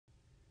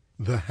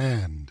The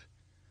Hand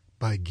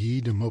by Guy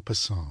de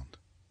Maupassant.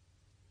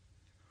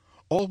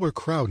 All were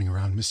crowding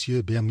around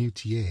Monsieur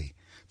Bermutier,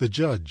 the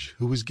judge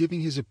who was giving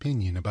his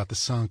opinion about the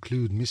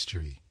Saint-Cloud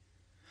mystery.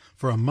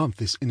 For a month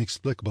this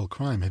inexplicable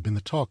crime had been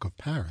the talk of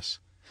Paris.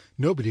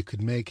 Nobody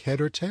could make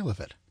head or tail of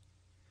it.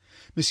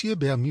 Monsieur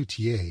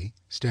Bermutier,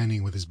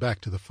 standing with his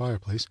back to the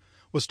fireplace,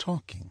 was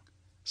talking,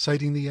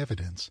 citing the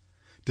evidence,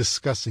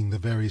 discussing the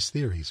various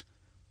theories,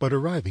 but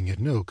arriving at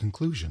no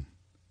conclusion.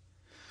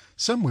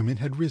 Some women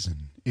had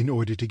risen in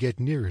order to get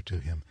nearer to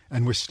him,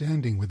 and were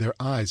standing with their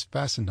eyes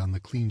fastened on the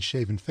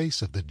clean-shaven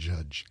face of the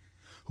judge,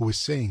 who was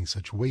saying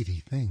such weighty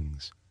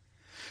things.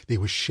 They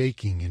were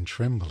shaking and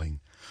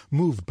trembling,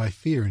 moved by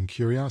fear and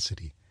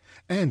curiosity,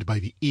 and by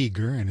the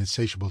eager and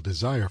insatiable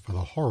desire for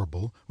the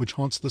horrible which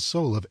haunts the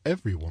soul of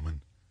every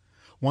woman.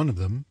 One of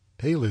them,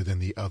 paler than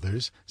the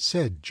others,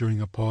 said during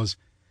a pause,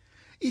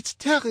 "It's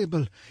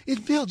terrible! It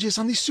verges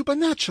on the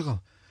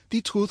supernatural!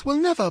 The truth will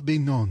never be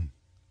known!"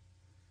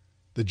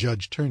 The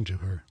judge turned to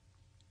her.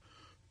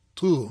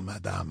 "True,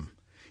 madame.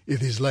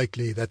 It is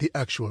likely that the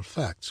actual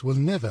facts will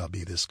never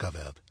be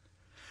discovered.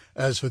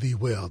 As for the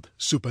word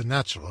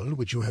supernatural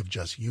which you have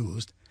just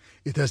used,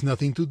 it has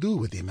nothing to do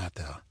with the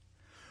matter.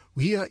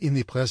 We are in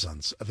the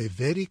presence of a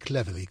very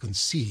cleverly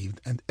conceived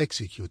and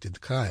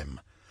executed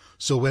crime,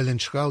 so well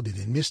enshrouded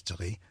in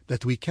mystery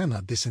that we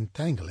cannot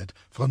disentangle it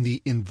from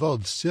the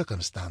involved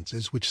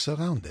circumstances which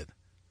surround it.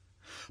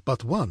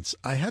 But once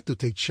I had to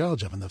take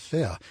charge of an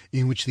affair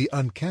in which the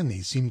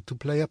uncanny seemed to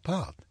play a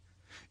part.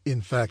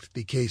 In fact,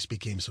 the case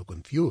became so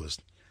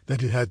confused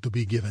that it had to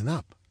be given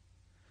up."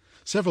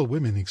 Several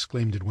women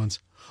exclaimed at once,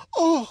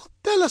 "Oh,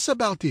 tell us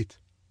about it!"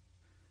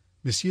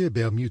 Monsieur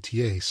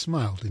Bermutier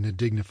smiled in a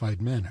dignified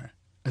manner,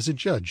 as a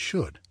judge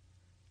should,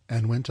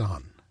 and went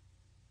on.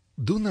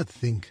 "Do not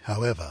think,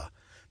 however,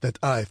 that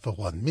I for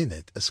 1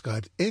 minute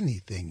ascribed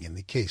anything in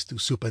the case to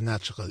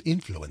supernatural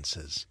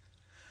influences.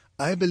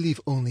 I believe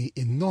only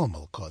in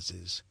normal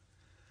causes.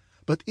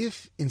 But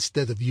if,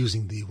 instead of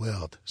using the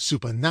word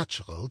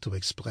supernatural to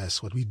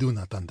express what we do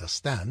not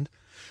understand,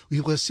 we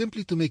were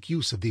simply to make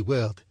use of the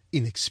word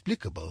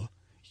inexplicable,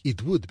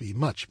 it would be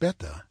much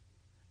better.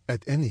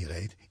 At any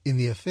rate, in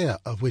the affair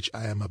of which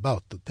I am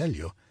about to tell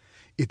you,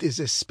 it is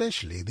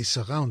especially the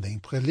surrounding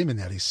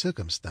preliminary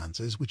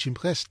circumstances which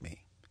impressed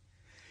me.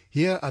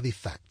 Here are the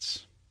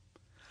facts.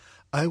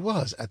 I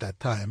was, at that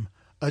time,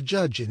 a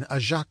judge in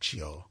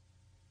Ajaccio,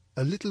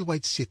 a little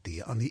white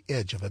city on the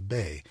edge of a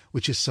bay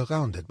which is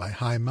surrounded by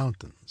high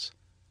mountains.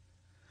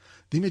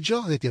 The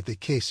majority of the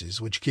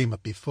cases which came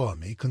up before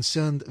me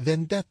concerned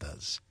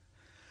vendettas.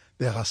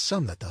 There are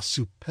some that are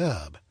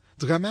superb,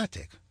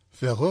 dramatic,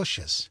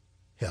 ferocious,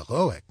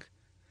 heroic.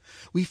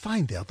 We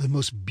find there the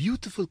most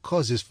beautiful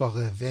causes for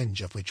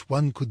revenge of which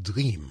one could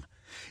dream,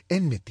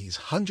 enmities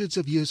hundreds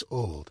of years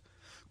old,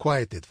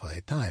 quieted for a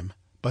time,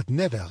 but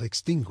never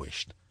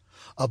extinguished,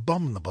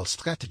 abominable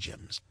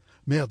stratagems,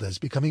 murders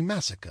becoming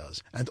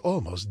massacres, and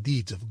almost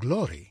deeds of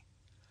glory.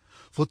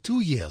 For 2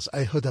 years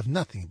I heard of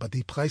nothing but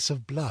the price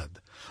of blood,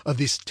 of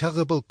this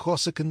terrible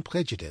Corsican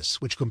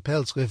prejudice which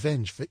compels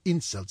revenge for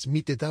insults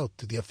meted out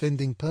to the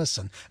offending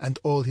person and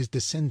all his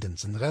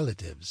descendants and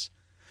relatives.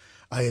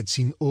 I had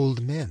seen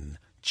old men,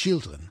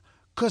 children,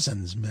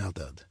 cousins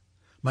murdered.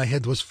 My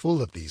head was full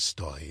of these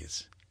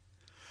stories.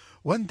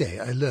 One day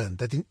I learned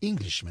that an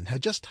Englishman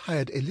had just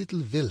hired a little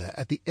villa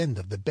at the end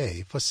of the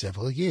bay for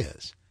several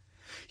years.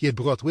 He had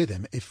brought with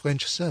him a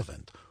French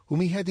servant,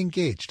 whom he had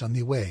engaged on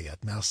the way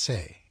at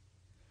Marseille.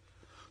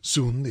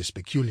 Soon this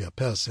peculiar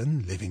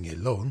person, living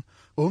alone,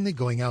 only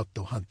going out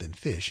to hunt and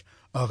fish,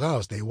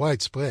 aroused a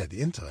widespread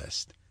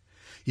interest.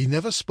 He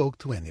never spoke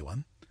to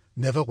anyone,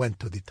 never went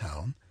to the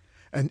town,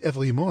 and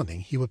every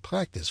morning he would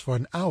practice for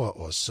an hour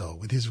or so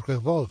with his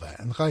revolver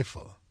and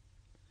rifle.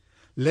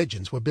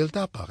 Legends were built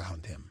up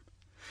around him.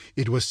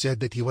 It was said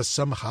that he was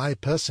some high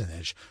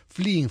personage,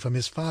 fleeing from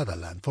his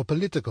fatherland for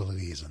political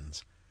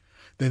reasons.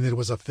 Then it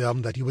was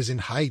affirmed that he was in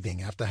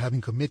hiding after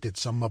having committed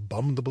some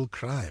abominable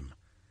crime.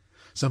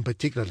 Some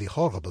particularly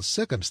horrible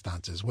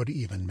circumstances were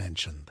even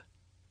mentioned.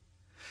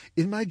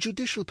 In my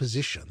judicial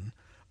position,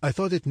 I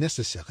thought it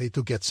necessary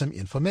to get some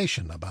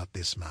information about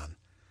this man,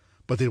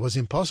 but it was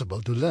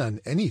impossible to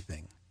learn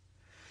anything.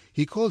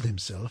 He called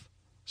himself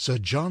Sir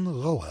John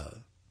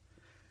Rowell.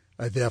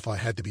 I therefore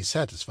had to be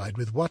satisfied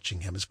with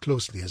watching him as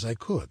closely as I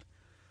could,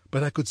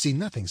 but I could see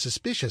nothing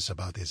suspicious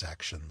about his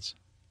actions.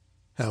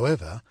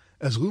 However,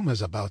 as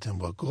rumors about him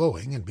were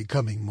growing and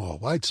becoming more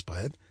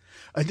widespread,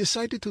 I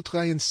decided to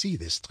try and see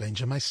this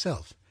stranger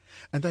myself,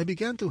 and I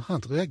began to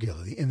hunt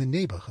regularly in the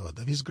neighborhood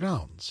of his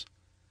grounds.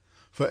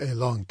 For a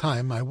long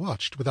time I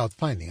watched without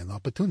finding an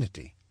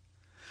opportunity.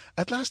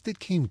 At last it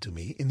came to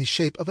me in the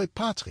shape of a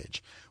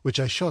partridge, which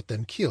I shot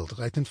and killed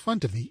right in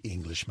front of the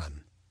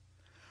Englishman.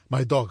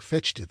 My dog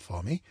fetched it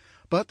for me,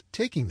 but,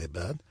 taking the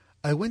bird,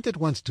 I went at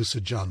once to Sir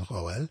John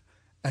Rowell,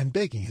 and,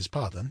 begging his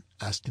pardon,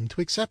 asked him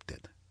to accept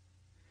it.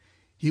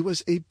 He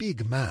was a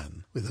big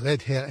man, with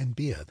red hair and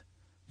beard,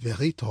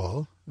 very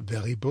tall,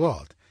 very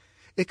broad,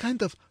 a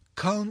kind of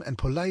calm and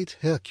polite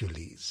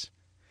Hercules.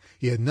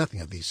 He had nothing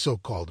of the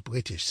so-called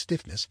British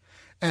stiffness,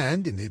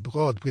 and in a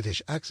broad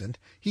British accent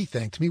he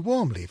thanked me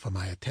warmly for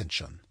my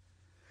attention.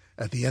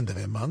 At the end of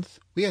a month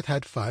we had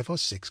had 5 or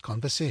 6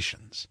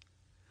 conversations.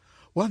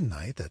 One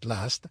night, at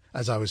last,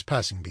 as I was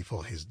passing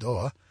before his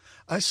door,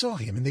 I saw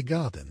him in the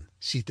garden,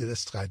 seated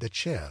astride a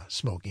chair,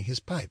 smoking his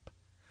pipe.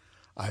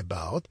 I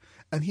bowed,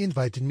 and he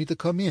invited me to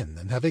come in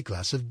and have a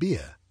glass of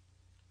beer.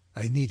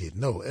 I needed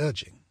no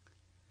urging.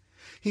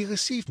 He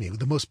received me with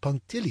the most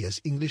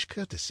punctilious English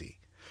courtesy,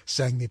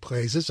 sang the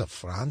praises of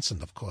France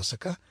and of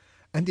Corsica,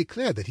 and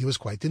declared that he was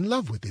quite in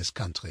love with this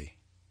country.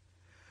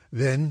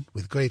 Then,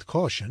 with great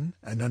caution,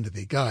 and under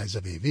the guise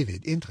of a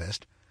vivid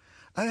interest,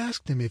 I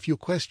asked him a few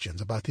questions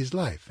about his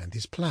life and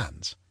his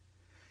plans.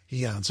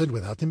 He answered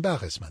without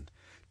embarrassment,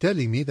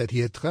 telling me that he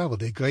had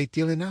travelled a great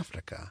deal in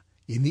Africa,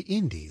 in the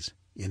Indies,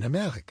 in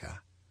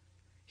America.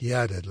 He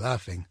added,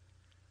 laughing,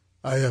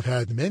 "I have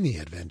had many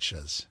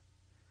adventures."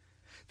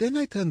 Then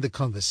I turned the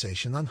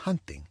conversation on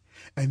hunting,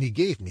 and he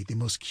gave me the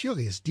most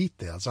curious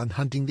details on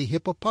hunting the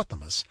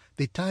hippopotamus,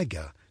 the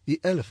tiger, the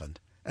elephant,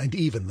 and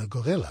even the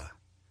gorilla.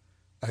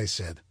 I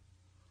said,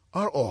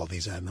 "Are all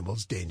these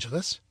animals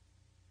dangerous?"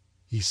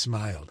 He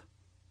smiled.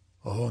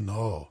 "Oh,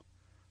 no.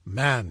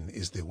 Man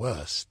is the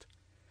worst."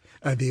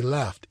 And he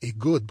laughed a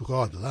good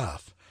broad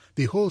laugh,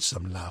 the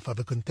wholesome laugh of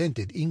a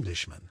contented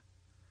Englishman.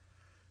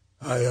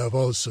 "I have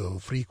also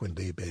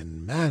frequently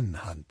been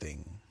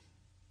man-hunting."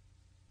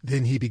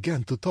 Then he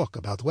began to talk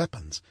about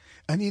weapons,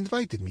 and he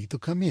invited me to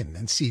come in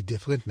and see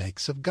different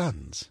makes of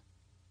guns.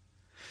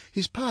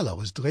 His parlour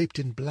was draped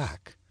in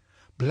black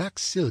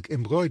silk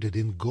embroidered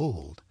in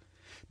gold.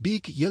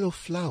 Big yellow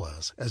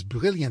flowers, as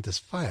brilliant as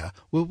fire,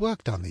 were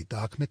worked on the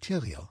dark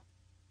material.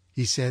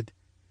 He said,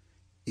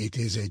 "It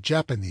is a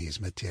Japanese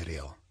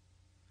material."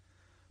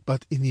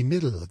 But in the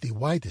middle of the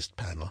widest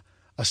panel,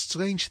 a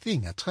strange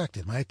thing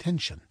attracted my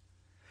attention.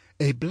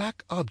 A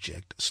black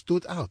object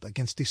stood out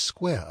against a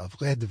square of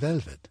red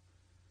velvet.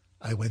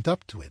 I went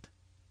up to it.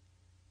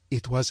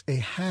 It was a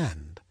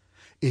hand,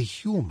 a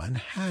human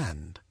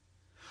hand.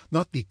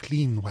 Not the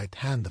clean white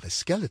hand of a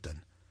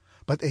skeleton,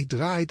 but a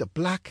dried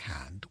black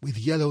hand with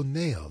yellow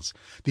nails,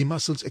 the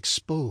muscles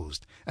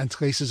exposed, and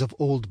traces of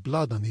old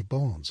blood on the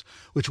bones,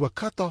 which were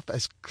cut off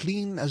as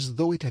clean as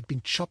though it had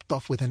been chopped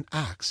off with an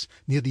axe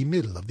near the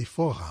middle of the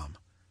forearm.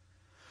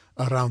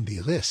 Around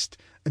the wrist,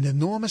 an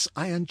enormous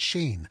iron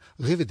chain,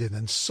 riveted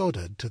and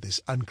soldered to this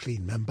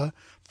unclean member,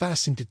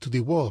 fastened it to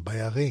the wall by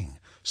a ring,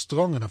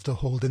 strong enough to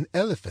hold an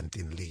elephant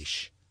in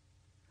leash.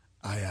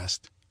 I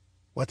asked,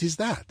 "What is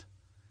that?"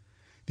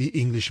 The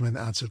Englishman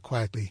answered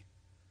quietly,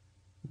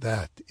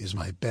 "That is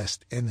my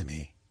best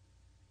enemy.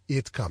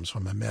 It comes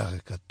from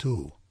America,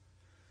 too.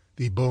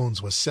 The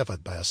bones were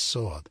severed by a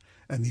sword,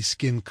 and the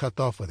skin cut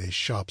off with a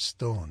sharp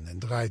stone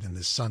and dried in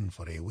the sun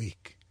for a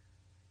week."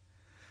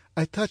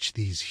 I touched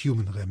these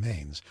human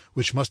remains,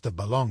 which must have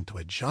belonged to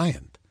a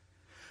giant.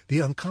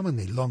 The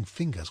uncommonly long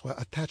fingers were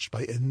attached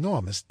by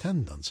enormous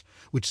tendons,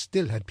 which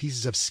still had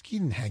pieces of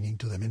skin hanging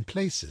to them in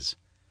places.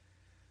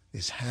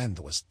 This hand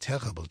was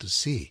terrible to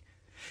see.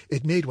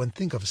 It made one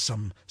think of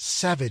some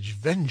savage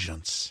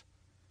vengeance.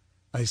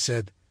 I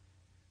said,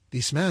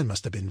 "This man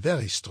must have been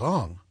very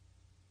strong."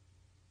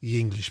 The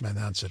Englishman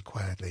answered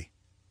quietly,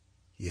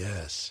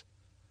 "Yes,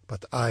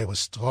 but I was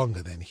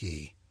stronger than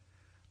he.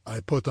 I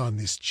put on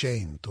this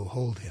chain to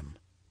hold him."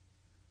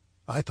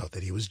 I thought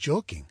that he was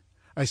joking.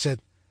 I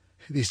said,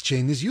 "This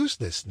chain is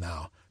useless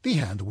now. The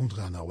hand won't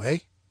run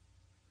away."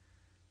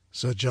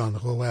 Sir John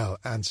Rowell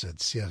answered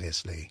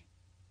seriously,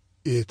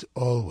 "It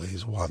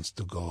always wants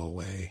to go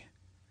away.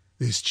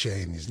 This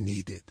chain is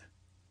needed."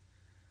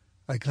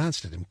 I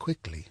glanced at him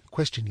quickly,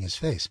 questioning his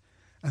face,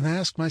 and I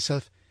asked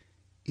myself,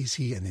 is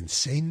he an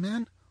insane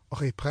man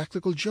or a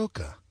practical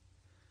joker?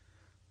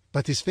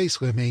 But his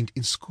face remained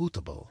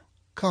inscrutable,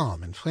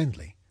 calm and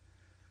friendly.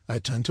 I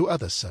turned to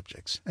other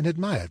subjects and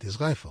admired his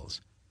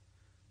rifles.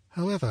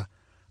 However,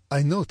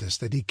 I noticed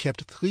that he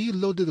kept 3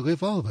 loaded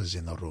revolvers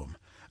in the room,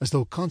 as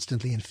though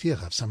constantly in fear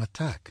of some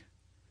attack.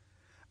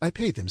 I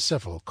paid him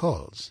several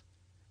calls.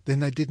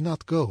 Then I did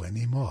not go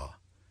any more.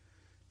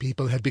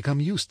 People had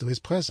become used to his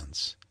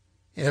presence.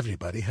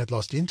 Everybody had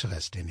lost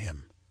interest in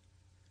him.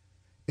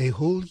 A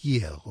whole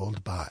year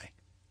rolled by.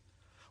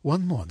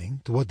 One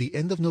morning, toward the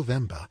end of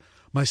November,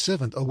 my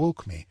servant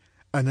awoke me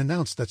and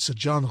announced that Sir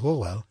John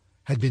Rowell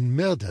had been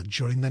murdered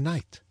during the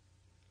night.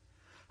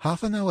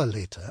 Half an hour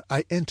later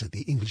I entered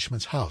the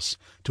Englishman's house,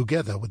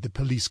 together with the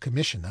police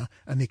commissioner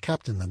and the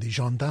captain of the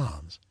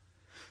gendarmes.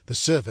 The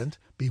servant,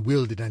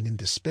 bewildered and in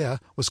despair,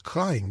 was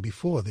crying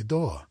before the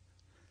door.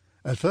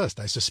 At first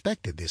I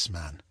suspected this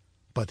man,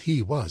 but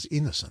he was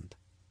innocent.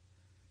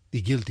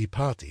 The guilty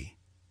party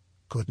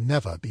could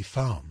never be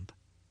found.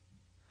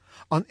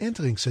 On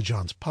entering Sir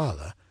John's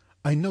parlour,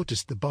 I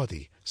noticed the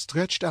body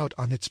stretched out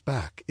on its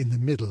back in the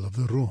middle of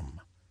the room.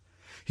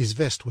 His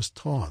vest was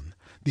torn,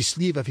 the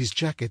sleeve of his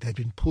jacket had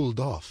been pulled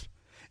off.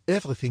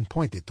 Everything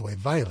pointed to a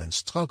violent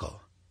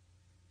struggle.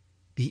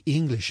 The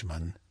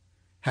Englishman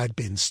had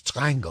been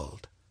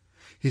strangled.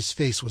 His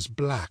face was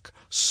black,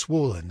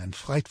 swollen, and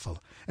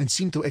frightful, and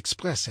seemed to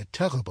express a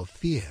terrible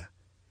fear.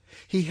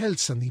 He held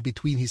something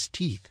between his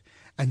teeth,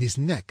 and his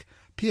neck,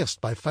 pierced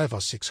by 5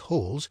 or 6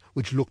 holes,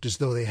 which looked as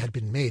though they had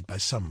been made by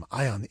some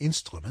iron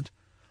instrument,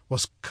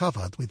 was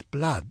covered with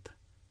blood.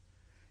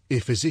 A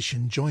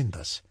physician joined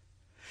us.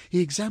 He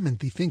examined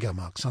the finger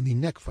marks on the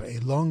neck for a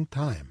long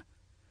time,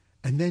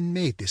 and then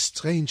made this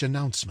strange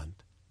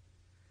announcement.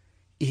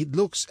 "It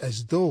looks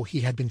as though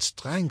he had been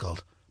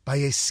strangled by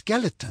a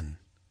skeleton."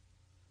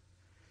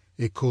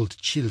 A cold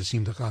chill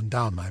seemed to run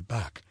down my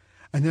back,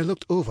 and I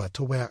looked over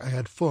to where I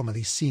had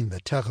formerly seen the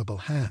terrible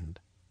hand.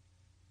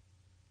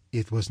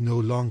 It was no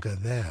longer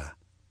there.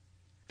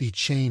 The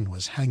chain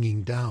was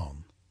hanging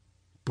down,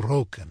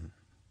 broken.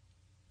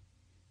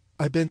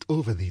 I bent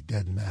over the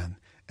dead man,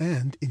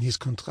 and in his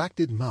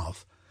contracted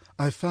mouth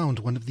I found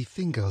one of the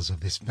fingers of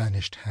this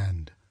vanished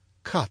hand,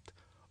 cut,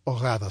 or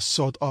rather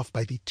sawed off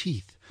by the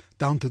teeth,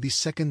 down to the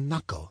second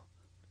knuckle.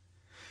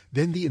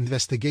 Then the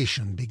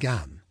investigation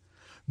began.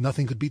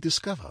 Nothing could be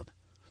discovered.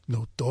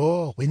 No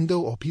door,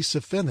 window, or piece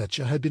of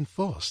furniture had been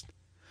forced.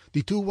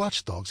 The 2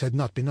 watchdogs had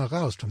not been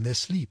aroused from their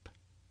sleep.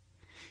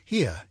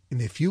 Here,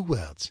 in a few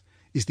words,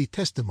 is the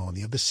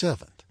testimony of the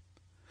servant.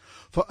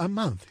 For a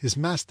month his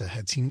master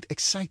had seemed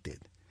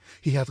excited.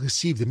 He had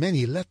received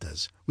many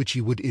letters, which he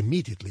would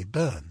immediately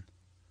burn.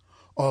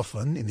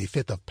 Often, in a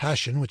fit of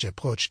passion which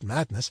approached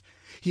madness,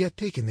 he had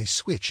taken a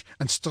switch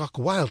and struck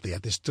wildly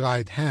at this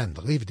dried hand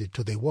riveted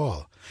to the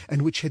wall,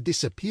 and which had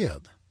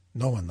disappeared,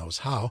 no one knows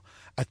how,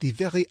 at the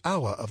very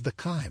hour of the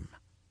crime.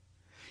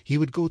 He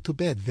would go to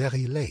bed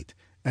very late,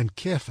 and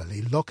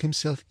carefully lock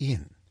himself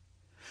in.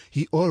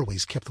 He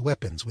always kept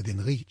weapons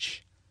within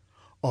reach.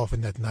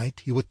 Often at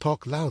night he would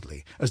talk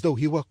loudly, as though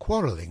he were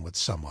quarreling with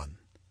someone.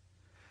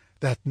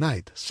 That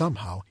night,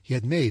 somehow, he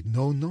had made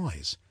no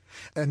noise,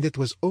 and it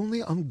was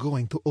only on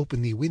going to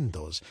open the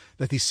windows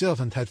that the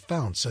servant had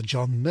found Sir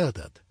John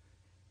murdered.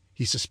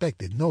 He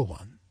suspected no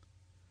one.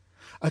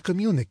 I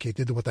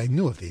communicated what I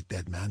knew of the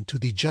dead man to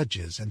the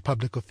judges and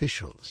public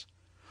officials.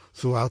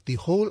 Throughout the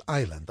whole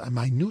island a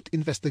minute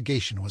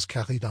investigation was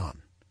carried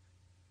on.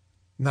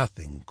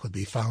 Nothing could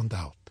be found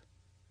out.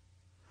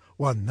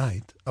 One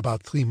night,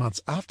 about 3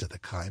 months after the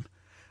crime,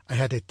 I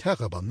had a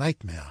terrible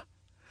nightmare.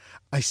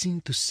 I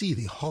seemed to see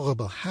the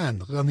horrible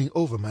hand running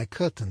over my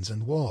curtains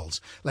and walls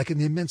like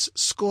an immense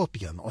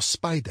scorpion or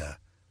spider.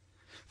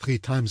 3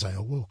 times I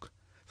awoke.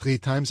 3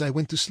 times I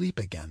went to sleep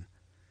again.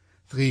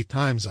 3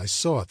 times I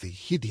saw the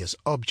hideous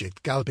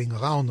object galloping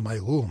round my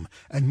room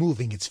and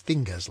moving its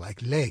fingers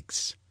like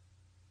legs.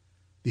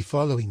 The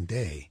following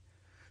day,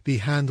 the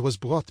hand was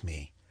brought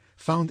me,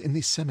 found in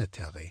the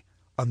cemetery,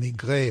 on the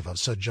grave of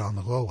Sir John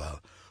Rowell,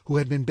 who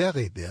had been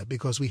buried there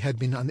because we had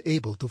been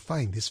unable to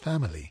find his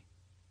family.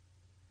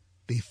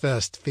 The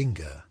first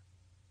finger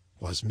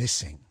was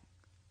missing.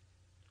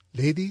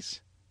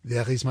 Ladies,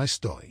 there is my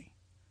story.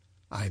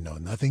 I know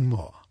nothing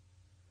more.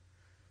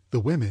 The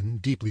women,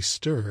 deeply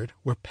stirred,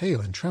 were pale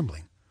and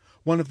trembling.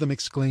 One of them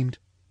exclaimed,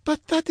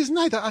 "But that is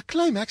neither a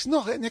climax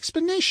nor an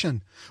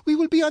explanation. We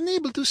will be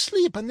unable to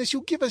sleep unless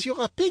you give us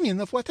your opinion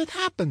of what had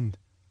happened."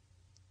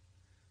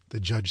 The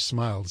judge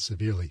smiled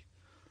severely.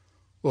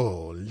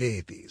 "Oh,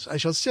 ladies, I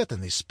shall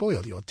certainly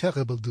spoil your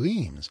terrible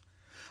dreams.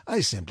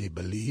 I simply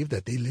believe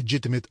that the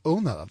legitimate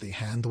owner of the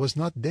hand was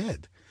not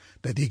dead,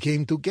 that he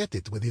came to get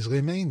it with his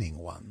remaining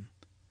one.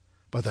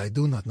 But I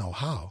do not know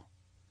how.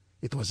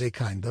 It was a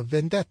kind of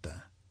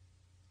vendetta."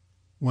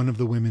 One of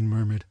the women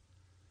murmured,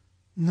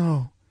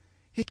 "No,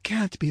 it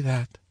can't be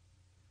that."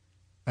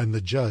 And the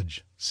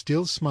judge,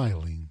 still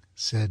smiling,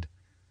 said,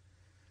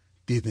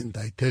 "Didn't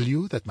I tell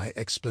you that my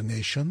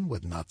explanation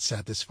would not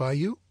satisfy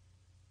you?"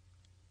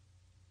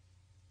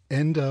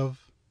 End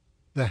of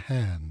The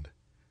Hand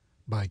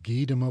by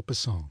Guy de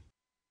Maupassant.